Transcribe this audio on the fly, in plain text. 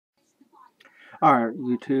Alright,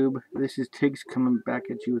 YouTube, this is Tiggs coming back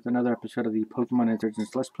at you with another episode of the Pokemon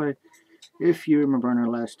Insurgence Let's Play. If you remember in our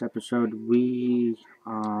last episode, we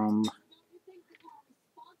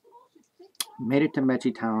made it to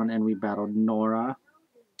Mechi Town and we battled Nora.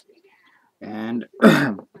 And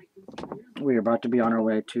we're about to be on our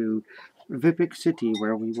way to Vipik City,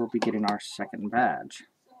 where we will be getting our second badge.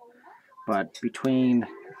 But between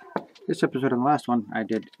this episode and the last one, I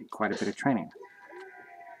did quite a bit of training.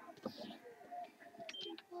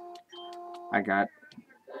 I got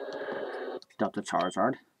Delta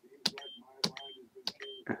Charizard,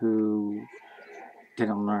 who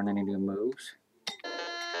didn't learn any new moves.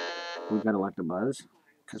 We got Electabuzz,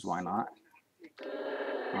 because why not?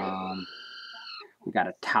 We got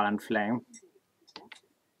a Talonflame.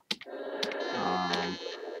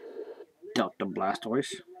 Delta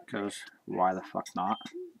Blastoise, because why the fuck not?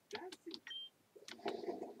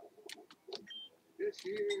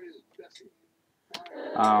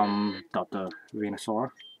 Delta Venusaur.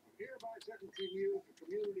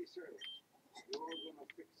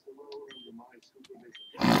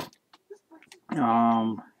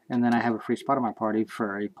 And then I have a free spot on my party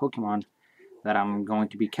for a Pokemon that I'm going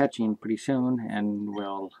to be catching pretty soon and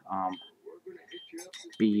will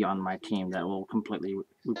be on my team that will completely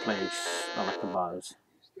replace Electabuzz.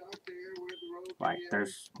 Like,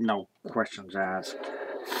 there's no questions asked.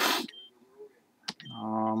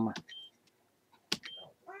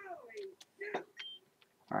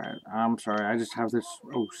 Alright, I'm sorry, I just have this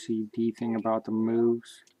OCD thing about the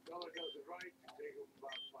moves.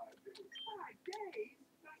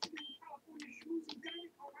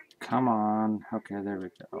 Come on. Okay, there we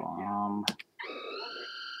go.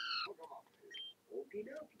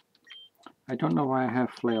 I don't know why I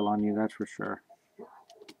have Flail on you, that's for sure.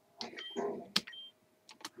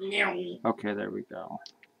 Okay, there we go.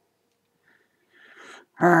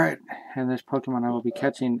 Alright, and this Pokemon I will be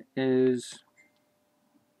catching is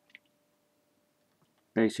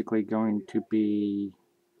basically going to be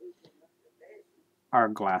our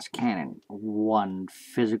Glass Cannon. One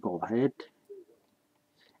physical hit,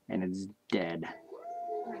 and it's dead.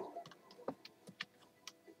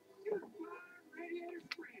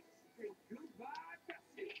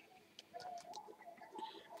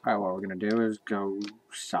 Alright, what we're going to do is go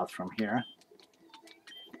south from here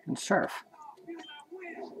and surf.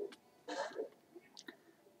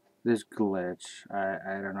 This glitch,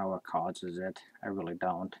 I don't know what causes it. I really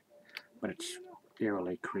don't. But it's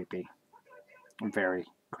eerily creepy. Very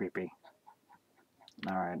creepy.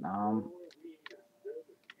 Alright,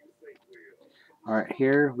 Alright,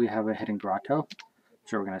 here we have a hidden grotto.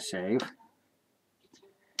 So we're going to save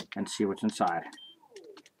and see what's inside.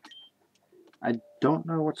 I don't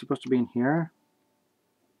know what's supposed to be in here.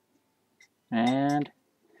 And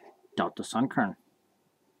Delta Sunkern.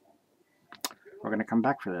 We're going to come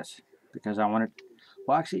back for this because I want it.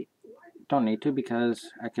 Well, actually, don't need to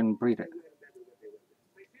because I can breed it.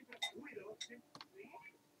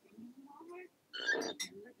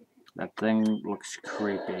 That thing looks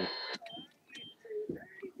creepy.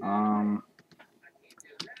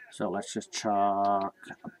 So let's just chuck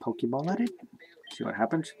a Pokeball at it. See what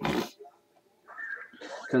happens.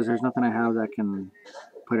 Because there's nothing I have that can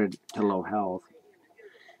put it to low health.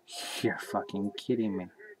 You're fucking kidding me.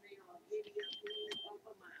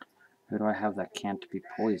 Who do I have that can't be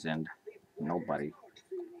poisoned? Nobody.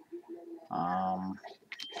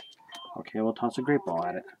 Okay, we'll toss a Great Ball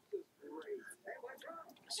at it.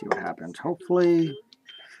 See what happens. Hopefully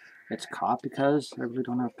it's caught because I really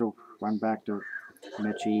don't have to run back to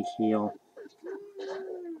Mechi, heal.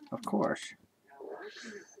 Of course.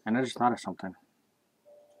 And I just thought of something.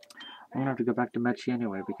 I'm going to have to go back to Mechi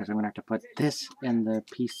anyway because I'm going to have to put this in the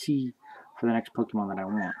PC for the next Pokemon that I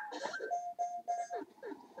want.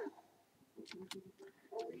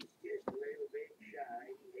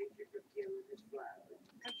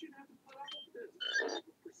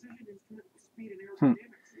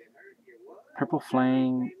 Purple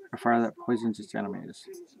flame, a fire that poisons its enemies.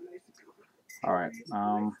 Alright,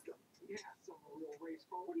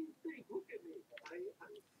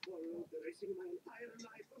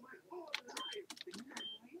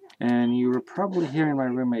 and you were probably hearing my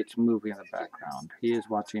roommate's movie in the background. He is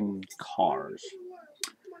watching Cars.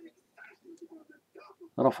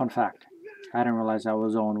 Little fun fact. I didn't realize I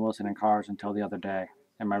was Owen Wilson in Cars until the other day,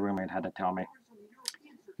 and my roommate had to tell me.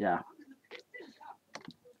 Yeah.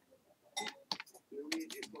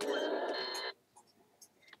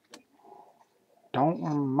 Don't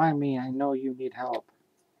remind me, I know you need help.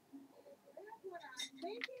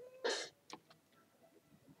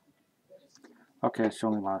 Okay, she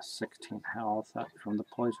only lost 16 health from the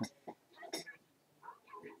poison.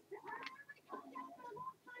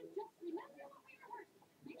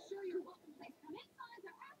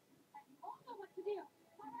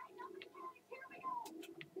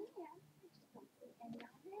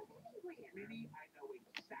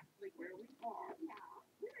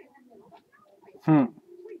 Hmm.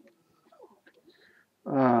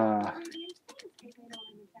 Uh,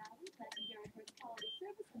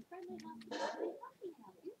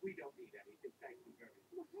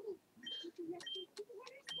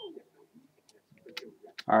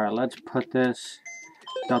 Alright, let's put this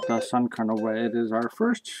Delta Sun Kernel away. It is our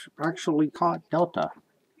first actually caught Delta.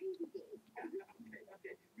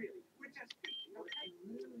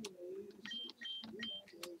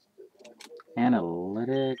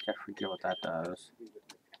 Analytic, I forget what that does.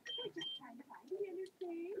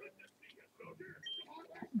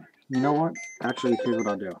 You know what? Actually, here's what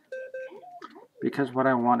I'll do. Because what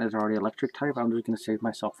I want is already electric type, I'm just going to save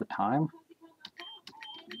myself the time.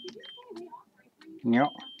 Yep.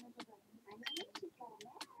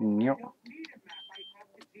 Yep.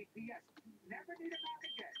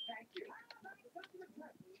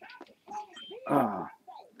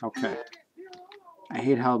 Okay. I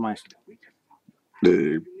hate how my...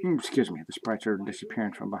 Excuse me, the sprites are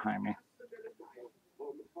disappearing from behind me.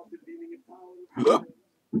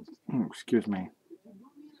 Excuse me.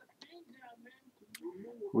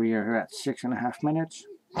 We are at 6.5 minutes.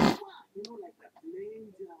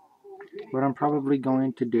 What I'm probably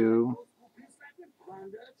going to do...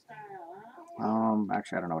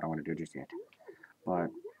 actually, I don't know what I'm going to do just yet.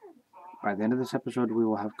 But by the end of this episode, we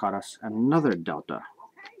will have caught us another Delta.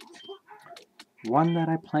 One that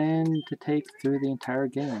I plan to take through the entire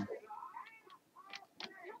game.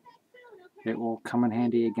 It will come in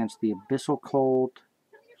handy against the Abyssal Cold.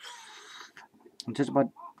 Just about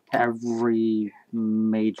every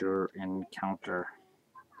major encounter.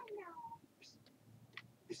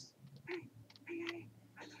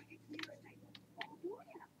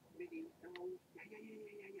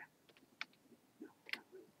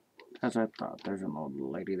 As I thought, there's an old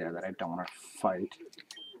lady there that I don't want to fight.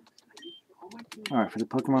 Alright, for the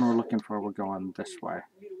Pokemon we're looking for, we're going this way.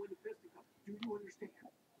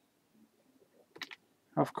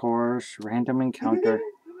 Of course, random encounter.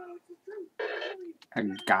 A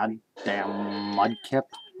goddamn Mudkip.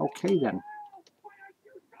 Okay then.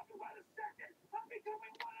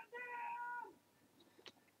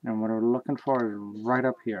 And what we're looking for is right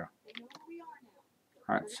up here.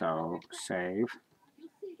 Alright, so save.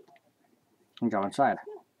 And go inside.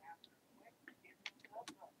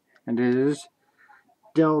 And it is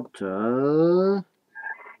Delta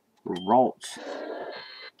Ralt.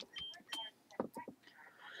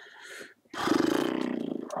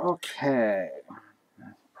 Okay.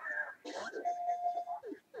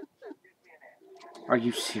 Are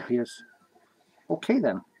you serious? Okay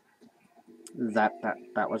then.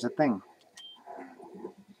 That was a thing.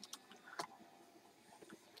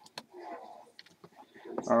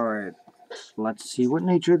 Alright. Let's see what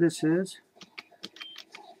nature this is.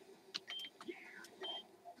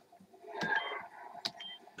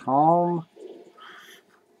 Calm.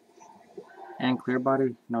 And clear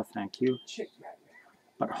body? No thank you.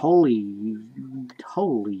 But holy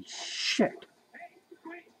shit.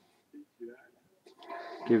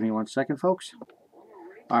 Give me 1 second, folks.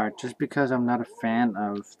 Alright, just because I'm not a fan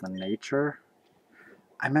of the nature,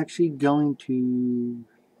 I'm actually going to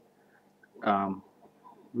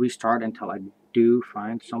restart until I do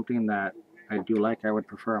find something that I do like. I would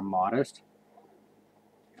prefer a modest.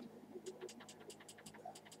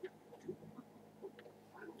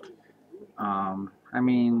 I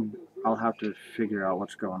mean, I'll have to figure out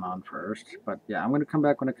what's going on first. But yeah, I'm going to come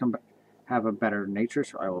back when I come back, have a better nature,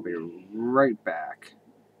 so I will be right back.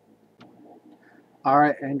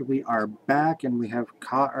 Alright, and we are back, and we have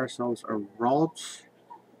caught ourselves a Ralt.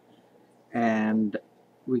 And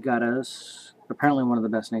we got us apparently one of the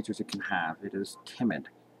best natures it can have. It is timid.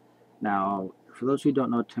 Now, for those who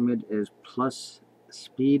don't know, timid is plus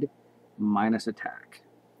speed minus attack.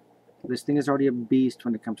 This thing is already a beast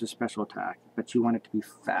when it comes to special attack, but you want it to be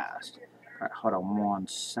fast. Alright, hold on 1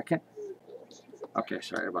 second. Okay,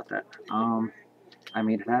 sorry about that. I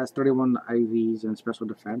mean, it has 31 IVs and special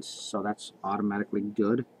defense, so that's automatically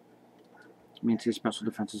good. It means his special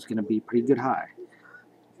defense is going to be pretty good high.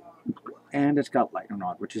 And it's got lightning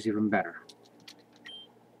rod, which is even better.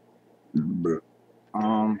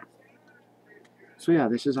 So yeah,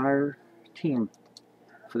 this is our team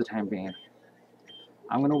for the time being.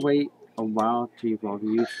 I'm gonna wait a while to evolve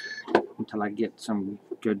use until I get some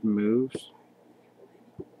good moves.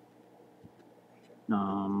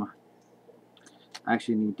 I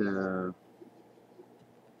actually need to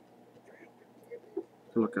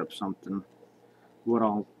look up something. What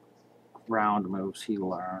all ground moves he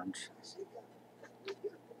learns.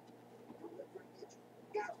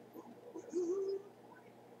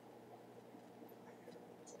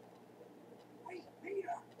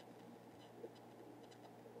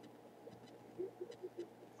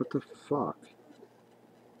 What the fuck?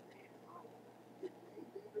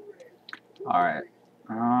 Alright.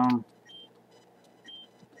 Alright.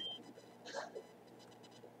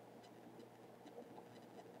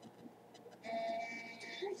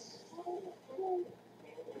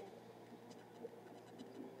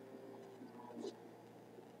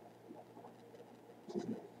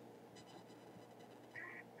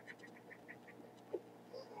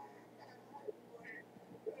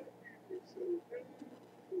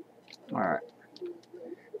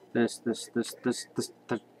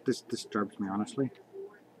 This disturbs me, honestly.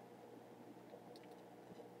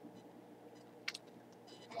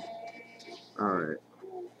 Alright.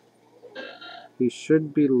 He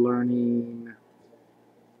should be learning.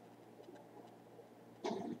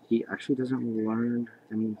 He actually doesn't learn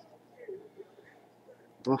any.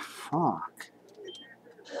 Oh, fuck.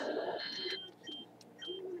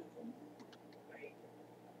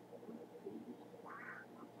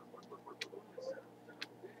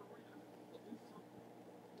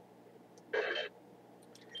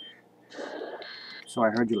 So I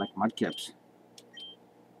heard you like mudkips.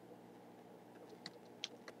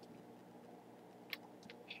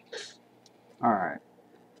 Alright.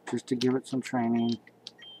 Just to give it some training.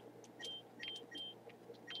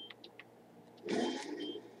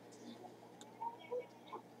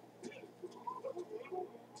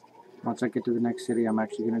 Once I get to the next city, I'm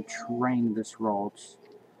actually going to train this role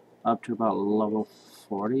up to about level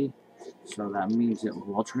 40. So that means it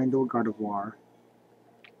will turn into a Gardevoir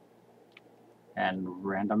and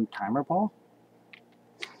random timer ball.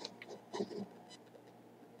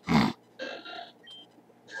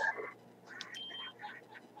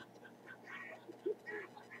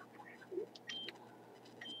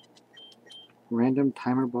 Random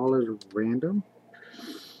timer ball is random?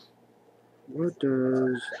 What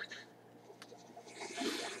does...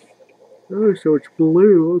 Oh, so it's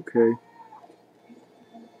blue, okay.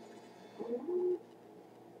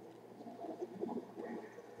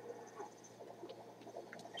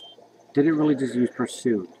 Did it really just use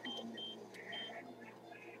Pursuit?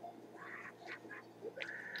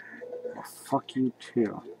 Well, fuck you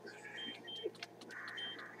too.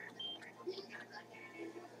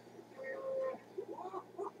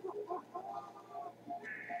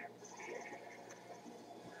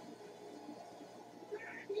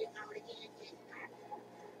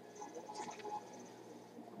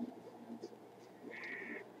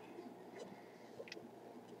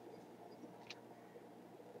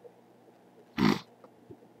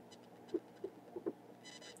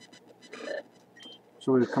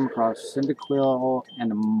 So we've come across Cyndaquil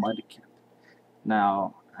and a Mudkip.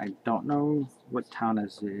 Now, I don't know what town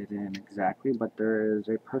is it in exactly, but there is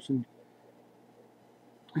a person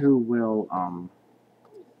who will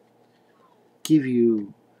give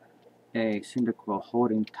you a Cyndaquil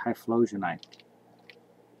holding Typhlosionite.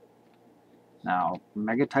 Now,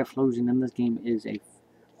 Mega Typhlosion in this game is a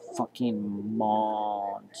fucking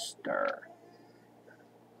monster.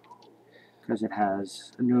 Because it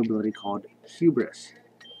has a new ability called Hubris,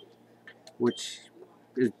 which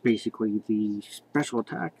is basically the special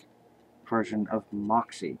attack version of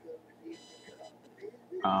Moxie.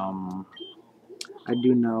 I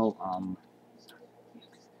do know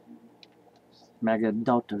Mega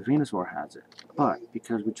Delta Venusaur has it, but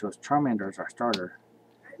because we chose Charmander as our starter,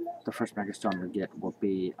 the first Mega Stone we get will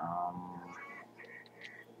be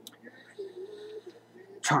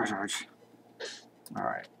Charizard.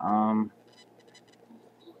 Alright,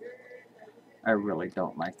 I really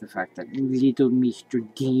don't like the fact that little Mr.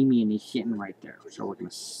 Damien is sitting right there, so we're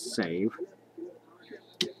gonna save.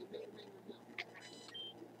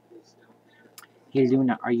 Hey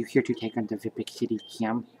Luna, are you here to take on the Vipik City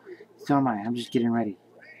Camp? So am I, I'm just getting ready.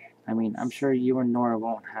 I mean, I'm sure you and Nora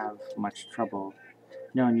won't have much trouble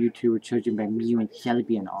knowing you two were chosen by Mew and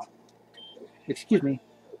Celebi and all. Excuse me,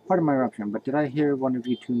 pardon my interruption, but did I hear one of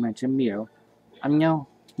you two mention Mew? No,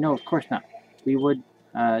 of course not. We would,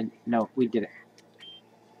 no, we didn't.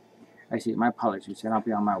 I see, my apologies, and I'll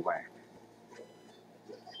be on my way.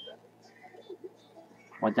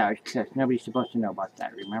 Well, that was close. Nobody's supposed to know about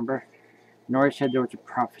that, remember? Nora said there was a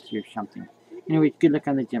prophecy or something. Anyways, good luck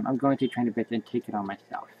on the gym. I'm going to train a bit and take it on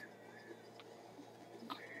myself.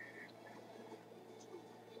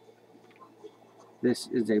 This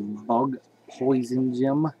is a bug poison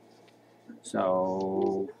gym.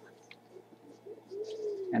 So...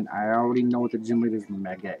 And I already know what the gym leader's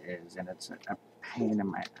Mega is, and it's a pain in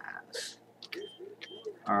my ass.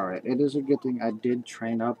 Alright, it is a good thing I did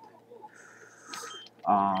train up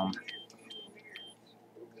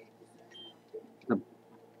the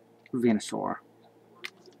Venusaur.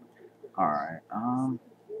 Alright,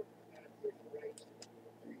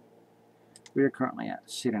 We are currently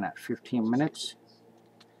sitting at 15 minutes.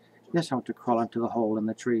 Yes, I want to crawl into the hole in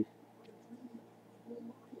the tree.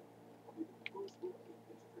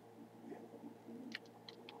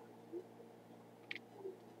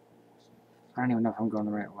 I don't even know if I'm going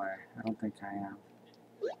the right way. I don't think I am.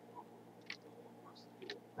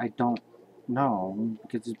 I don't know,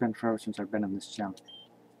 because it's been forever since I've been in this gym.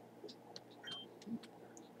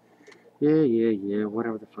 Yeah,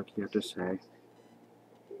 whatever the fuck you have to say.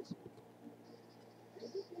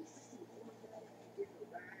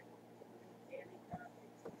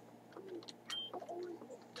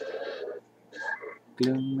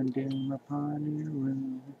 Gloom and doom upon your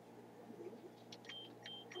room.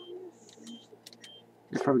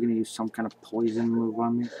 You're probably going to use some kind of poison move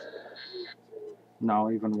on me.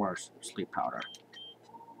 No, even worse. Sleep powder.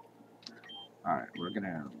 Alright, we're going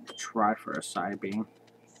to try for a side beam.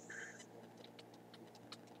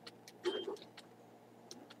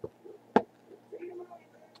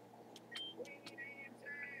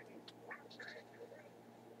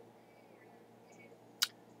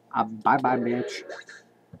 Bye-bye, bitch.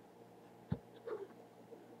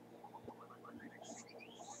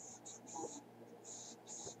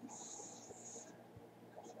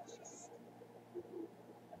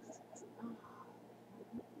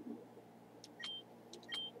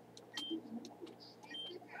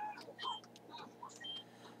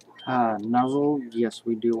 Nuzzle, yes,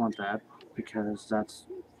 we do want that, because that's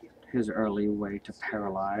his early way to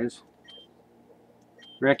paralyze.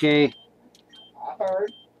 Ricky! I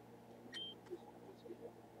heard.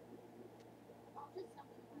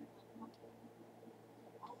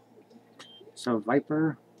 So,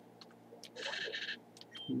 Viper,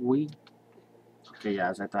 we... Okay, yeah,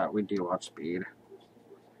 as I thought, we do outspeed.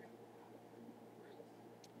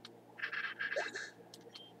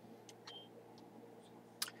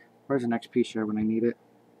 Where's the next piece here when I need it?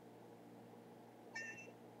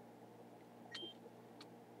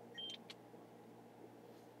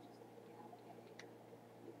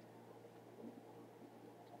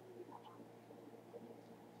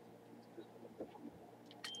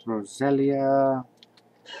 Roselia,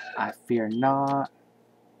 I fear not.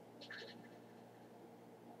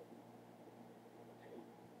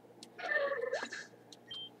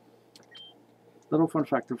 Little fun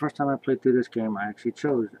fact, the first time I played through this game, I actually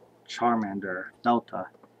chose Charmander Delta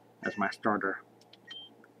as my starter.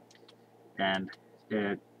 And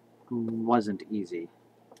it wasn't easy.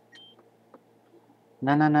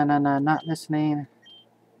 No, not listening.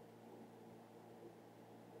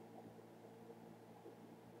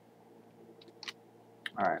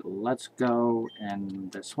 Alright, let's go in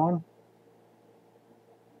this one.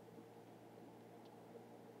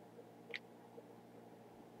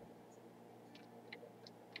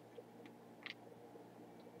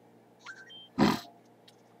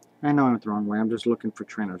 I know I went the wrong way, I'm just looking for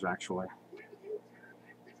trainers actually.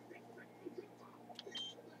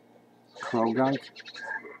 Krogunk.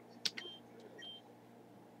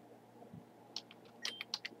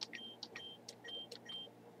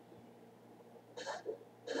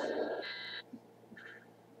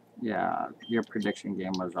 Yeah, your prediction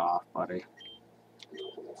game was off, buddy.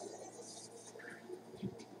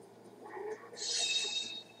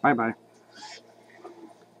 Bye-bye.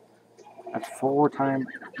 That's 4 times.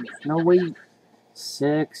 No, wait.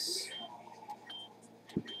 6.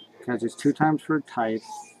 Because it's 2 times for type.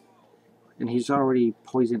 And he's already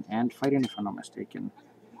poison and fighting, if I'm not mistaken.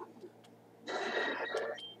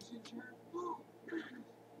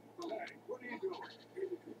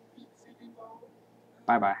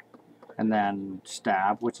 Bye-bye. And then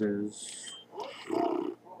stab, which is...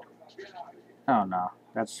 Oh no.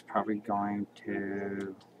 That's probably going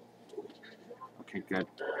to... Okay, good.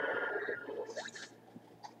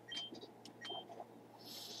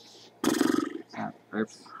 I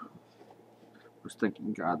was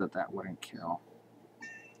thinking, God, that wouldn't kill.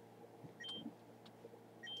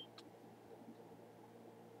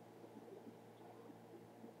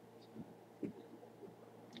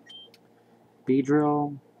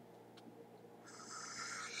 Beedrill.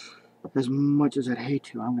 As much as I'd hate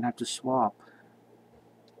to, I'm gonna have to swap.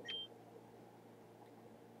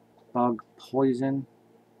 Bug poison.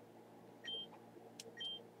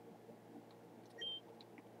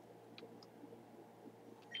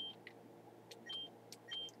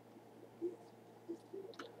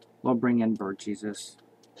 We'll bring in Bird Jesus.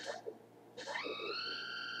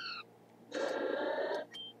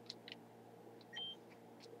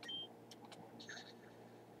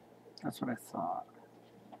 That's what I thought.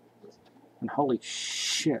 And holy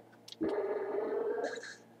shit.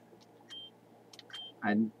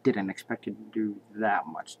 I didn't expect it to do that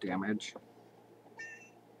much damage.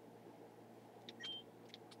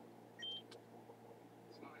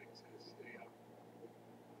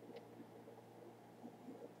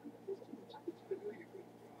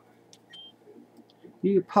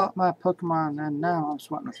 You popped my Pokemon and now I'm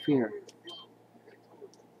sweating with fear.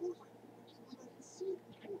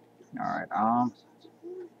 Alright,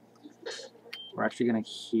 we're actually gonna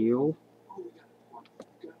heal.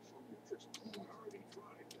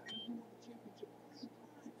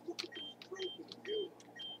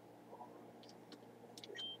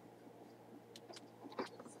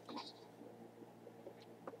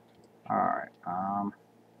 Alright,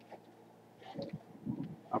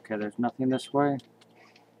 okay, there's nothing this way.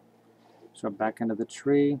 So back into the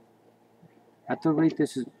tree. At the rate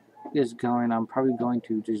this is going, I'm probably going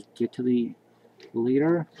to just get to the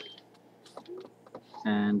leader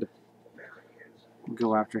and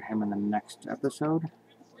go after him in the next episode.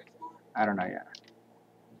 I don't know yet.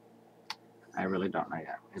 I really don't know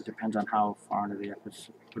yet. It depends on how far into the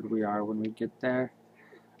episode we are when we get there.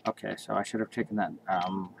 Okay, so I should have taken that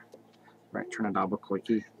right turn at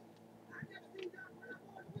Albuquerque.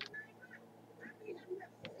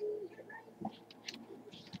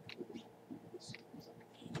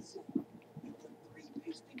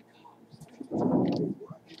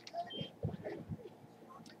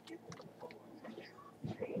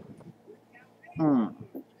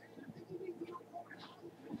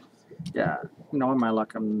 Yeah, knowing my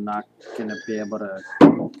luck, I'm not gonna be able to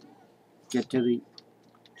get to the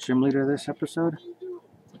gym leader this episode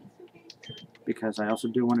because I also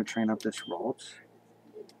do want to train up this Rolls.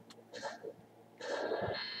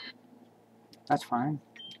 That's fine.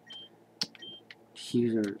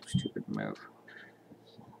 He's a stupid move.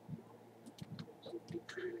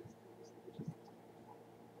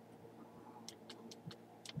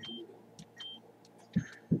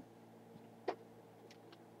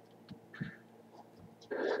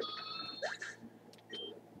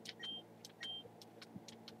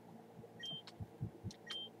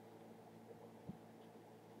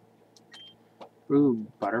 Ooh,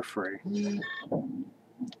 Butterfree.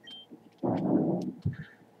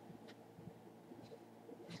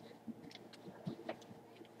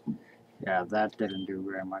 Yeah, that didn't do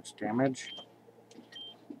very much damage.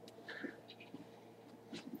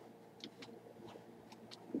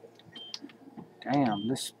 Damn,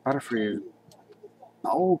 this Butterfree is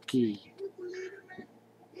bulky.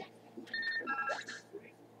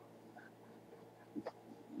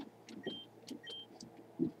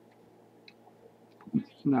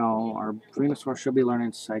 No, our Venusaur should be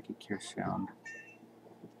learning Psychic here soon.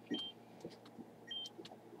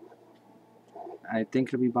 I think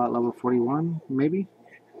it'll be about level 41, maybe?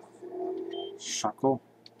 Shuckle?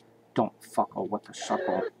 Don't fuckle with the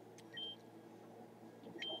Shuckle.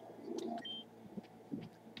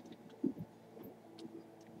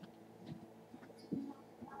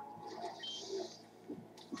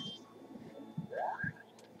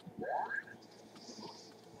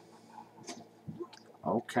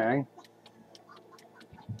 Okay.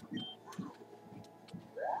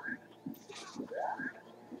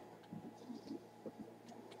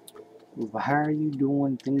 Why are you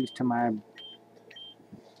doing things to my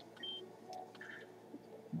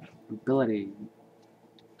ability?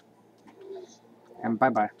 And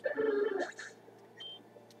bye-bye.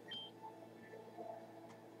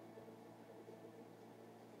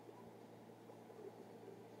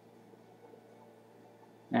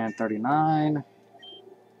 And 39.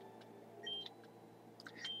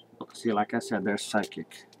 See, like I said, there's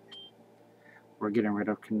Psychic. We're getting rid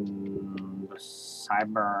of the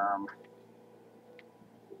Cyberm.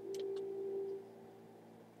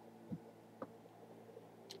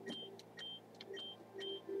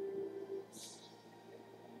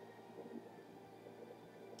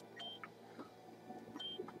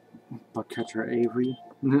 Bugcatcher Avery.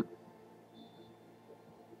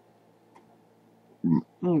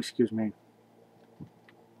 Excuse me.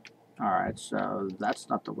 Alright, so that's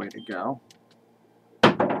not the way to go.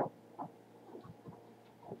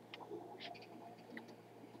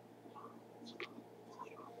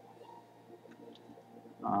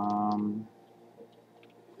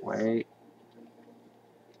 Wait.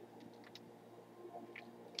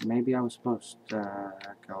 Maybe I was supposed to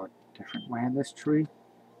go a different way in this tree.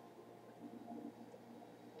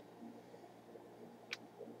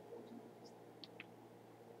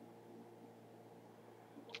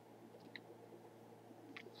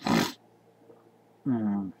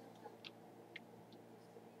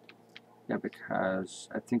 Yeah, because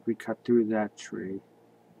I think we cut through that tree.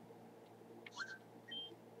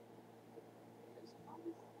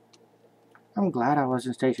 I'm glad I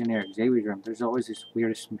wasn't stationed near Xavier's room. There's always this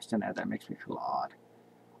weirdest mist in there that makes me feel odd.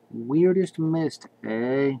 Weirdest mist,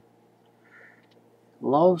 eh?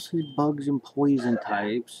 Loves his bugs and poison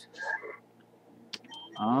types.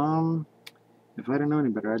 If I didn't know any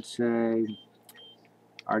better, I'd say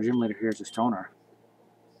Our gym leader here is a stoner.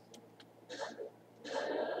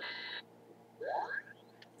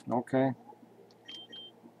 Okay.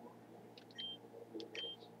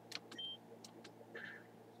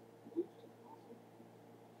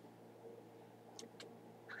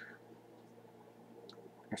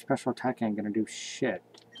 Your special attack ain't gonna do shit.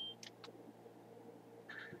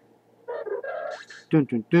 Dun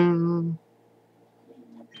dun dun.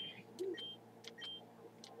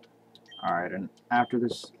 Alright, and after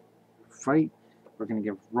this fight, we're gonna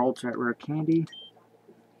give Rolls at Rare Candy.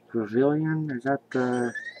 Pavilion, is that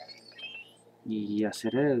the... Yes,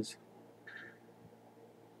 it is.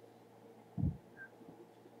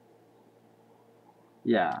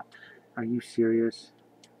 Yeah. Are you serious?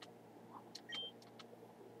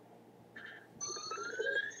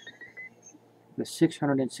 The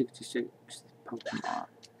 666th Pokemon.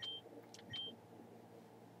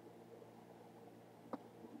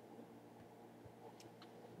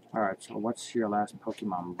 Alright, so what's your last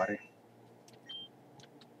Pokemon, buddy?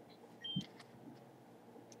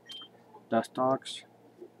 Dustox?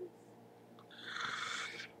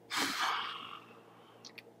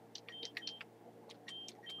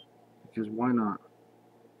 Because why not?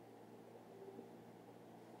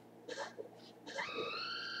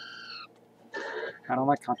 I don't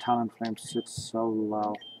like how Talonflame sits so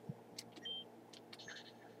low.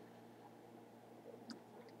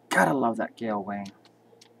 Gotta love that Gale Wing.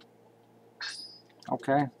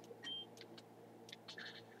 Okay.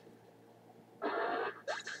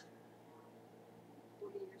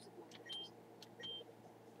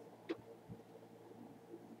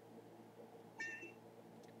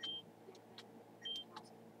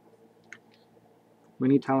 We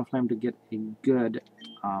need Talonflame to get a good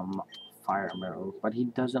fire move, but he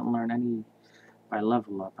doesn't learn any by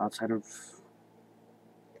level up outside of...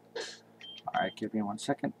 Alright, give me 1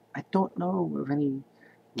 second. I don't know of any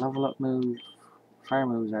level up move, fire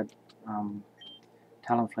moves that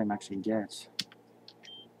Talonflame actually gets.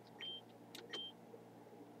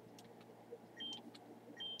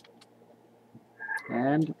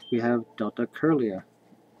 And we have Delta Curlia.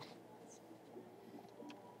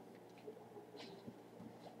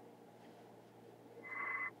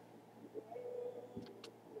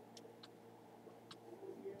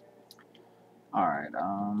 Alright,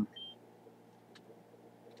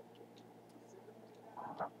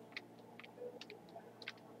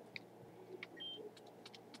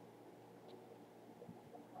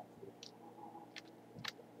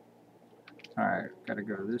 Alright, gotta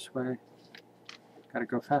go this way. Gotta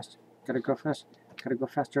go fast. Gotta go fast. Gotta go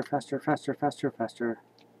faster, faster, faster, faster, faster.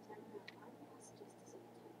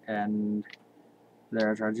 And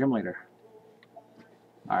there's our gym leader.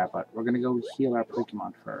 Alright, but we're gonna go heal our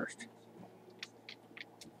Pokemon first.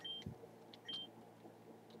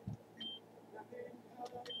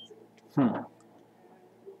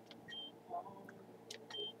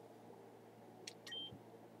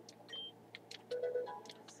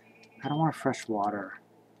 I don't want fresh water.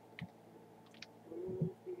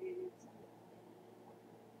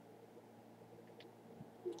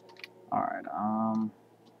 Alright,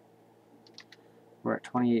 we're at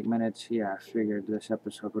 28 minutes. Yeah, I figured this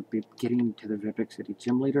episode would be getting to the Vipik City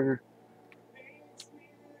Gym Leader.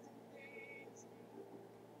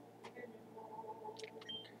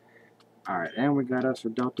 Alright, and we got us a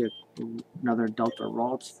another Delta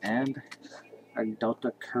Ralts and a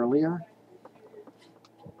Delta Curlia.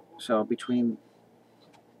 So between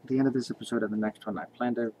the end of this episode and the next one, I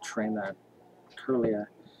plan to train that Curlia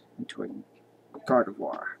into a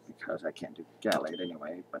Gardevoir, because I can't do Gallade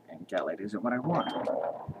anyway, and Gallade isn't what I want.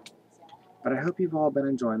 But I hope you've all been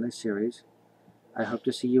enjoying this series. I hope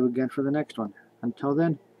to see you again for the next one. Until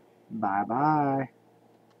then, bye-bye.